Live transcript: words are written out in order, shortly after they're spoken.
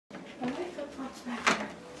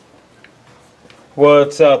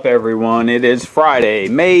What's up, everyone? It is Friday,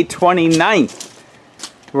 May 29th.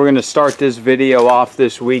 We're going to start this video off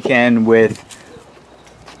this weekend with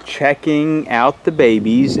checking out the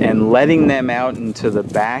babies and letting them out into the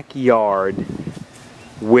backyard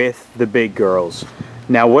with the big girls.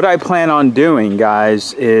 Now, what I plan on doing,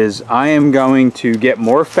 guys, is I am going to get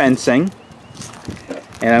more fencing,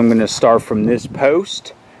 and I'm going to start from this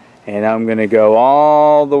post, and I'm going to go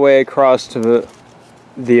all the way across to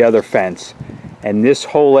the other fence. And this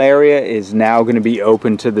whole area is now going to be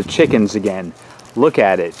open to the chickens again. Look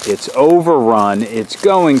at it. It's overrun. It's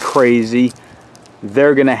going crazy.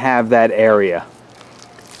 They're going to have that area.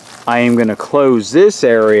 I am going to close this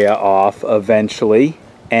area off eventually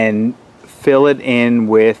and fill it in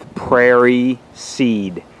with prairie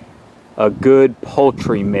seed. A good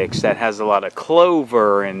poultry mix that has a lot of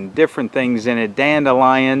clover and different things in it,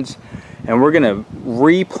 dandelions. And we're going to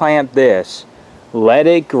replant this, let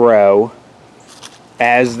it grow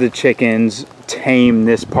as the chickens tame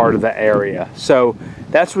this part of the area. So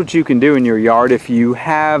that's what you can do in your yard if you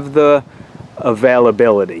have the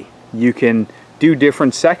availability. You can do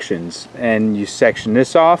different sections, and you section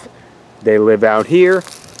this off, they live out here,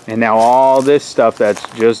 and now all this stuff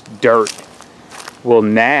that's just dirt will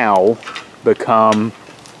now become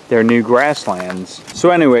their new grasslands. So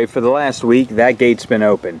anyway, for the last week, that gate's been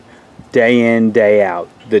open day in, day out.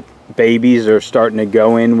 The babies are starting to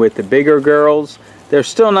go in with the bigger girls. They're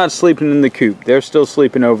still not sleeping in the coop. They're still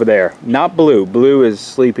sleeping over there. Not Blue. Blue is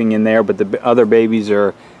sleeping in there, but the other babies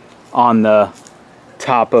are on the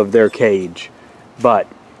top of their cage. But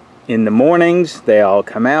in the mornings, they all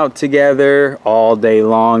come out together. All day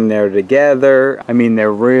long, they're together. I mean,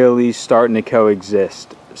 they're really starting to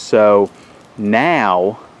coexist. So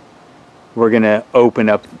now we're going to open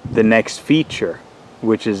up the next feature,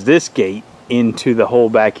 which is this gate into the whole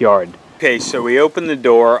backyard. Okay, so we open the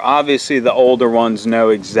door. Obviously, the older ones know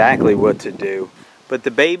exactly what to do, but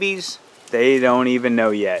the babies, they don't even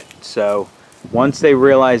know yet. So once they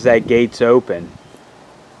realize that gate's open,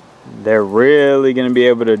 they're really going to be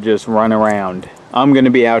able to just run around. I'm going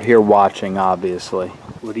to be out here watching, obviously.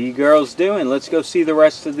 What are you girls doing? Let's go see the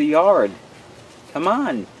rest of the yard. Come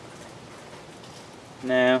on.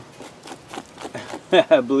 No.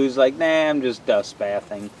 Blue's like, nah, I'm just dust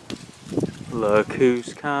bathing. Look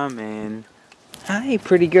who's coming. Hi,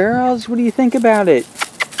 pretty girls. What do you think about it?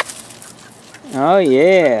 Oh,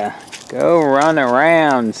 yeah. Go run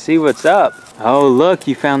around, see what's up. Oh, look,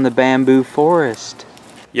 you found the bamboo forest.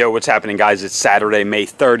 Yo, what's happening, guys? It's Saturday, May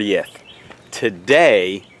 30th.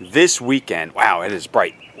 Today, this weekend, wow, it is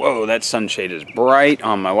bright. Whoa, that sunshade is bright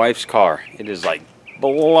on my wife's car. It is like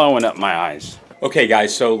blowing up my eyes. Okay,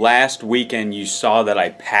 guys, so last weekend you saw that I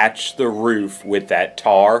patched the roof with that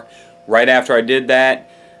tar. Right after I did that,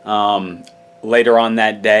 later on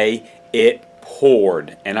that day, it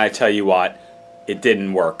poured. And I tell you what, it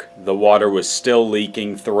didn't work. The water was still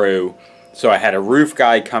leaking through. So I had a roof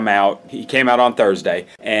guy come out. He came out on Thursday,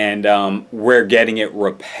 and we're getting it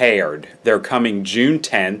repaired. They're coming June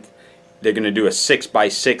 10th. They're going to do a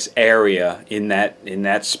 6x6 area in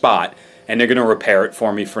that spot, and they're going to repair it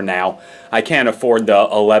for me for now. I can't afford the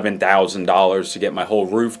 $11,000 to get my whole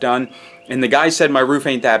roof done. And the guy said my roof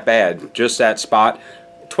ain't that bad, just that spot.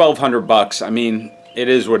 $1,200 I mean, it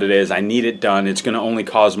is what it is. I need it done. It's going to only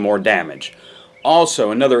cause more damage.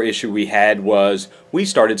 Also, another issue we had was we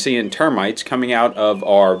started seeing termites coming out of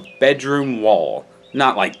our bedroom wall.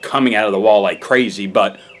 Not like coming out of the wall like crazy,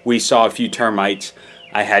 but we saw a few termites.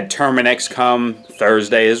 I had Terminex come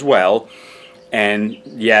Thursday as well. And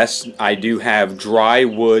yes, I do have dry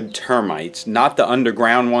wood termites. Not the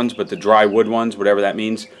underground ones, but the dry wood ones, whatever that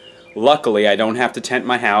means. Luckily, I don't have to tent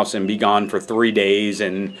my house and be gone for 3 days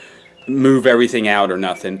and move everything out or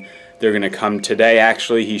nothing. They're going to come today.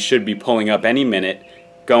 Actually, he should be pulling up any minute,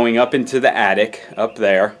 going up into the attic up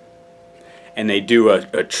there, and they do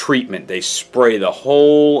a treatment. They spray the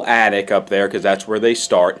whole attic up there because that's where they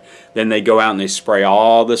start. Then they go out and they spray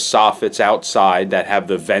all the soffits outside that have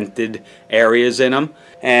the vented areas in them.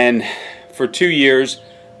 And for 2 years,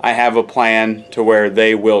 I have a plan to where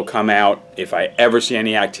they will come out if I ever see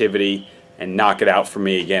any activity and knock it out for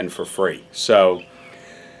me again for free. So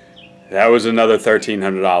that was another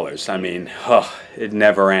 $1,300. I mean, it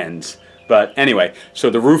never ends. But anyway, so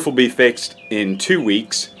the roof will be fixed in 2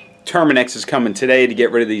 weeks. Terminex is coming today to get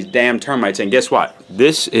rid of these damn termites. And guess what?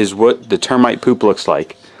 This is what the termite poop looks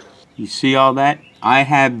like. You see all that? I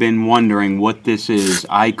have been wondering what this is.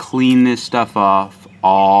 I clean this stuff off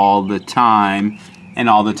all the time, and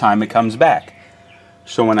all the time it comes back.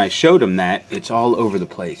 So when I showed him that, it's all over the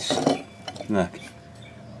place. Look.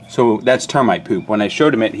 So that's termite poop. When I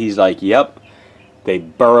showed him it, he's like, yep. They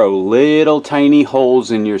burrow little tiny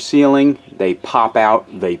holes in your ceiling. They pop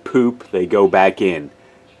out, they poop, they go back in.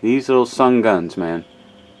 These little sun guns, man.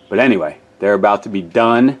 But anyway, they're about to be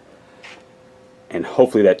done. And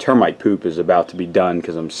hopefully that termite poop is about to be done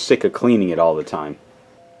because I'm sick of cleaning it all the time.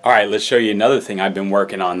 Alright, let's show you another thing I've been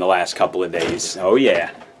working on the last couple of days. Oh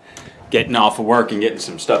yeah. Getting off of work and getting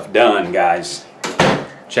some stuff done, guys.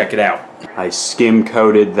 Check it out. I skim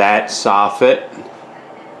coated that soffit.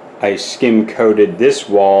 I skim coated this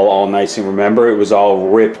wall all nice, and remember it was all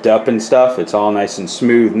ripped up and stuff. It's all nice and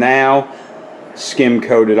smooth now. Skim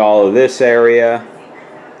coated all of this area,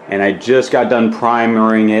 and I just got done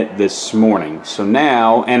primering it this morning. So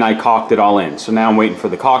now, and I caulked it all in. So now I'm waiting for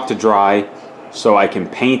the caulk to dry so I can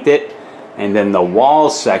paint it. And then the wall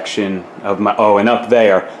section of my, oh, and up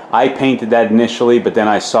there, I painted that initially, but then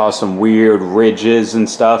I saw some weird ridges and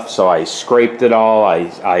stuff, so I scraped it all,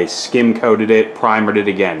 I skim coated it, primered it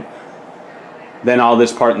again. Then all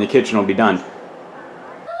this part in the kitchen will be done.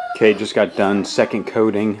 Okay, just got done second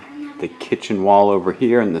coating the kitchen wall over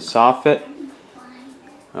here in the soffit.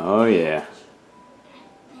 Oh yeah.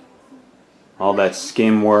 All that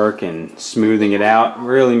skim work and smoothing it out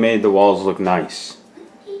really made the walls look nice.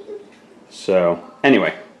 So,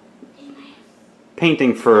 anyway,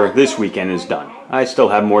 painting for this weekend is done. I still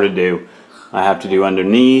have more to do. I have to do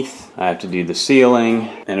underneath, I have to do the ceiling,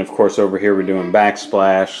 and of course over here we're doing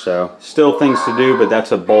backsplash, so still things to do, but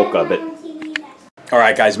that's a bulk of it.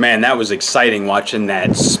 Alright guys, man, that was exciting watching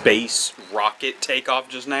that space rocket take off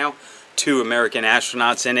just now. 2 American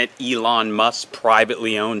astronauts in it, Elon Musk's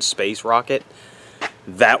privately owned space rocket.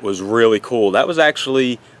 That was really cool. That was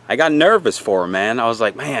actually, I got nervous for him, man. I was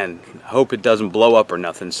like, man, I hope it doesn't blow up or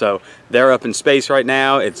nothing. So they're up in space right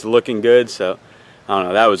now. It's looking good. So I don't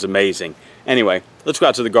know. That was amazing. Anyway, let's go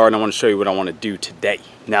out to the garden. I want to show you what I want to do today,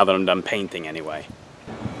 now that I'm done painting anyway.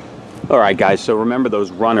 All right, guys. So remember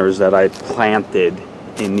those runners that I planted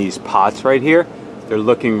in these pots right here? They're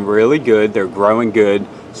looking really good. They're growing good.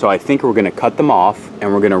 So I think we're going to cut them off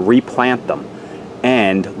and we're going to replant them.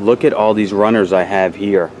 And look at all these runners I have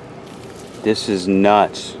here. This is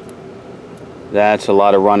nuts. That's a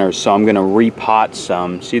lot of runners, so I'm going to repot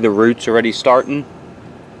some. See the roots already starting?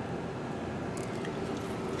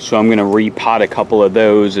 So I'm going to repot a couple of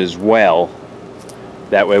those as well.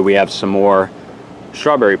 That way we have some more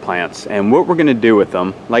strawberry plants. And what we're going to do with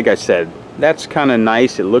them, like I said, that's kind of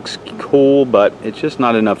nice. It looks cool, but it's just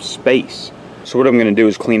not enough space. So what I'm going to do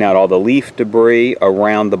is clean out all the leaf debris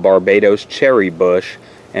around the Barbados cherry bush,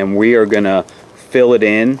 and we are going to fill it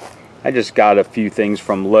in. I just got a few things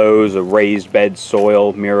from Lowe's, a raised bed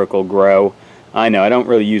soil, Miracle Grow. I know I don't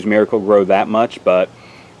really use Miracle Grow that much, but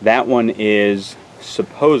that one is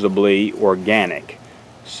supposedly organic.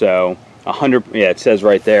 So 100, yeah, it says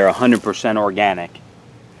right there 100% organic.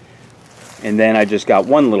 And then I just got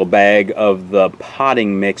one little bag of the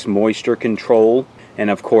potting mix moisture control, and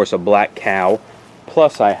of course a black cow.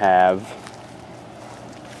 Plus I have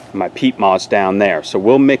my peat moss down there. So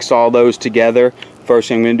we'll mix all those together. First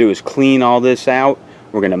thing I'm going to do is clean all this out.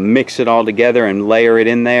 We're going to mix it all together and layer it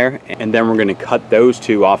in there, and then we're going to cut those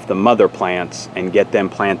 2 off the mother plants and get them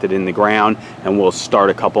planted in the ground, and we'll start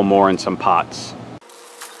a couple more in some pots.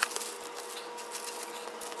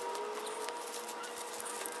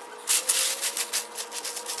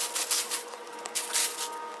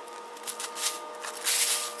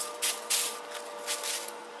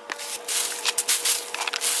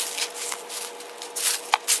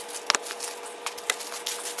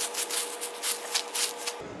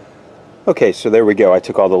 Okay, so there we go. I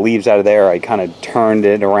took all the leaves out of there. I kind of turned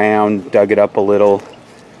it around, dug it up a little.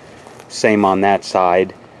 Same on that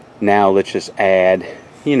side. Now let's just add,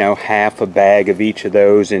 you know, half a bag of each of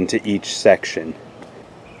those into each section.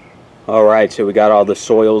 Alright, so we got all the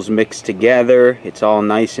soils mixed together. It's all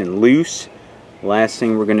nice and loose. Last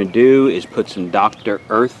thing we're going to do is put some Dr.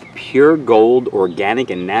 Earth Pure Gold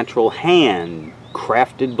Organic and Natural Hand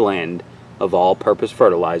Crafted Blend of all-purpose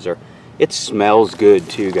fertilizer. It smells good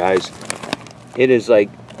too, guys. It is like,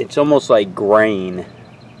 it's almost like grain.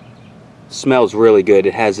 Smells really good.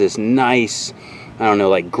 It has this nice, I don't know,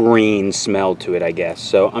 like green smell to it, I guess.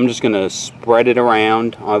 So I'm just going to spread it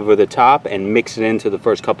around over the top and mix it into the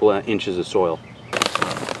first couple of inches of soil.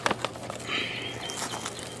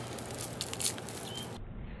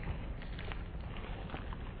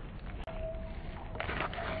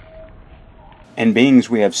 And being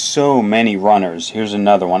we have so many runners, here's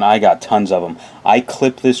another one. I got tons of them. I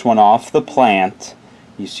clipped this one off the plant.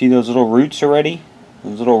 You see those little roots already?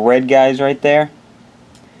 Those little red guys right there?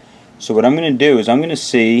 So what I'm going to do is I'm going to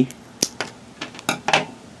see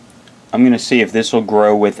if this will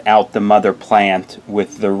grow without the mother plant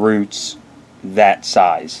with the roots that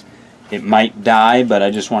size. It might die, but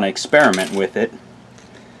I just want to experiment with it.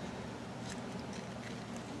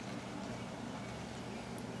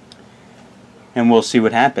 And we'll see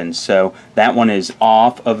what happens. So that one is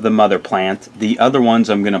off of the mother plant. The other ones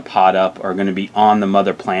I'm going to pot up are going to be on the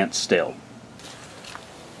mother plant still.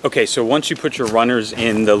 Okay, so once you put your runners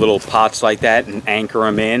in the little pots like that and anchor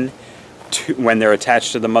them in when they're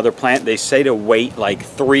attached to the mother plant, they say to wait like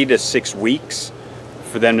 3 to 6 weeks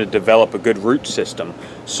for them to develop a good root system.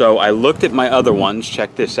 So I looked at my other ones.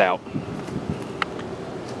 Check this out.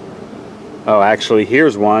 Oh, actually,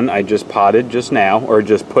 here's one I just potted just now, or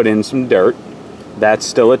just put in some dirt. That's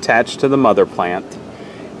still attached to the mother plant.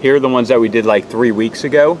 Here are the ones that we did like 3 weeks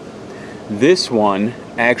ago. This one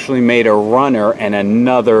actually made a runner and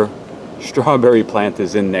another strawberry plant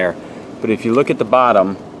is in there. But if you look at the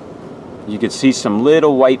bottom, you can see some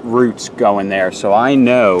little white roots going there. So I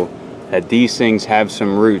know that these things have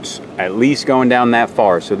some roots, at least going down that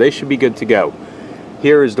far. So they should be good to go.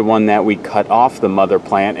 Here is the one that we cut off the mother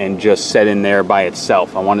plant and just set in there by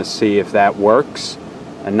itself. I want to see if that works.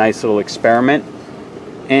 A nice little experiment.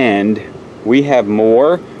 And we have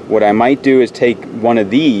more. What I might do is take one of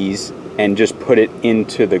these and just put it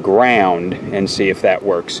into the ground and see if that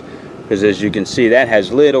works. Because as you can see, that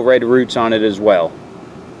has little red roots on it as well.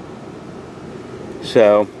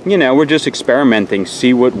 So, you know, we're just experimenting,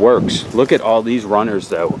 see what works. Look at all these runners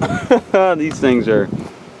though. These things are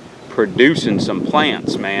producing some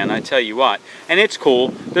plants, man, I tell you what. And it's cool.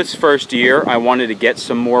 This first year I wanted to get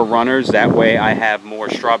some more runners, that way I have more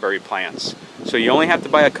strawberry plants. So you only have to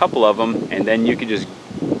buy a couple of them and then you can just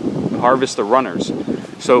harvest the runners.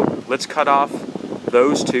 So let's cut off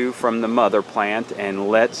those two from the mother plant and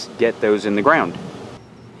let's get those in the ground.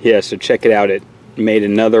 Yeah, so check it out. It made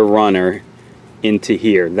another runner into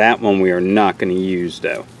here. That one we are not going to use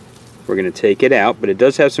though. We're going to take it out, but it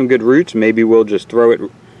does have some good roots. Maybe we'll just throw it.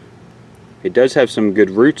 It does have some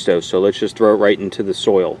good roots though, so let's just throw it right into the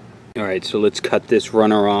soil. Alright, so let's cut this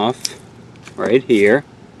runner off right here.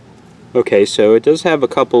 Okay, so it does have a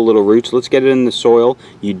couple little roots. Let's get it in the soil.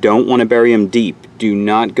 You don't want to bury them deep. Do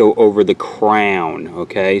not go over the crown,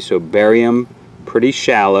 okay? So bury them pretty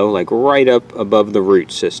shallow, like right up above the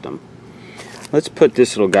root system. Let's put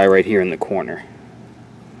this little guy right here in the corner.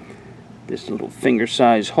 This little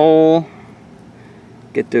finger-sized hole.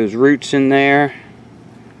 Get those roots in there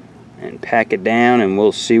and pack it down and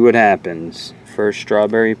we'll see what happens. First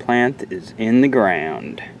strawberry plant is in the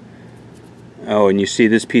ground. Oh, and you see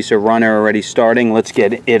this piece of runner already starting? Let's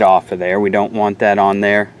get it off of there. We don't want that on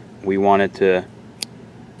there. We want it to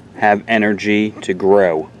have energy to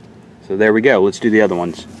grow. So there we go. Let's do the other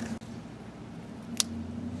ones.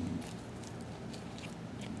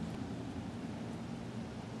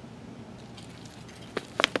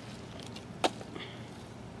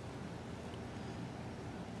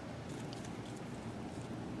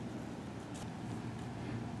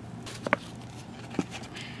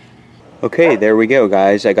 Okay, there we go,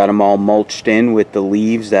 guys. I got them all mulched in with the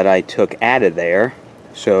leaves that I took out of there.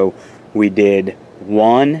 So we did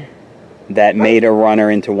one that made a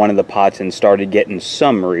runner into one of the pots and started getting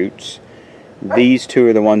some roots. These two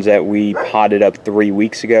are the ones that we potted up 3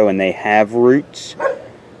 weeks ago and they have roots.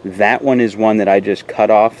 That one is one that I just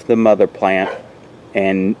cut off the mother plant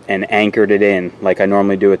and anchored it in like I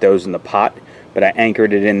normally do with those in the pot. But I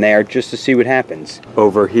anchored it in there just to see what happens.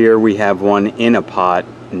 Over here we have one in a pot,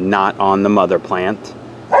 not on the mother plant.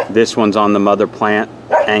 This one's on the mother plant,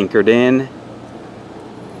 anchored in.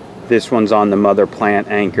 This one's on the mother plant,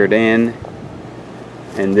 anchored in.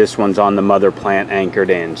 And this one's on the mother plant, anchored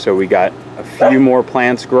in. So we got a few more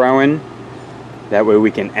plants growing. That way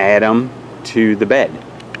we can add them to the bed.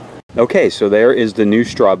 Okay, so there is the new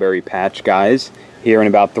strawberry patch, guys. Here in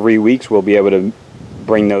about 3 weeks we'll be able to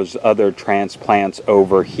bring those other transplants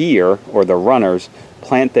over here, or the runners,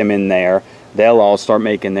 plant them in there. They'll all start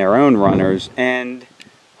making their own runners, and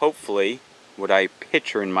hopefully what I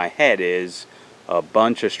picture in my head is a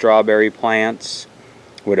bunch of strawberry plants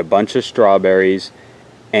with a bunch of strawberries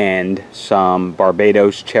and some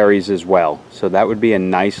Barbados cherries as well. So that would be a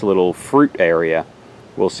nice little fruit area.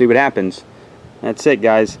 We'll see what happens. That's it,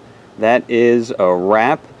 guys. That is a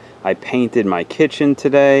wrap. I painted my kitchen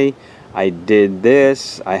today. I did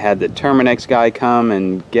this. I had the Terminex guy come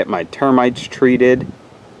and get my termites treated.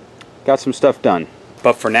 Got some stuff done.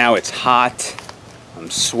 But for now it's hot. I'm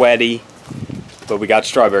sweaty. But we got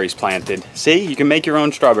strawberries planted. See, you can make your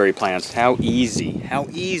own strawberry plants. How easy. How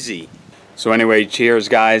easy. So anyway, cheers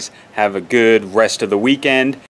guys. Have a good rest of the weekend.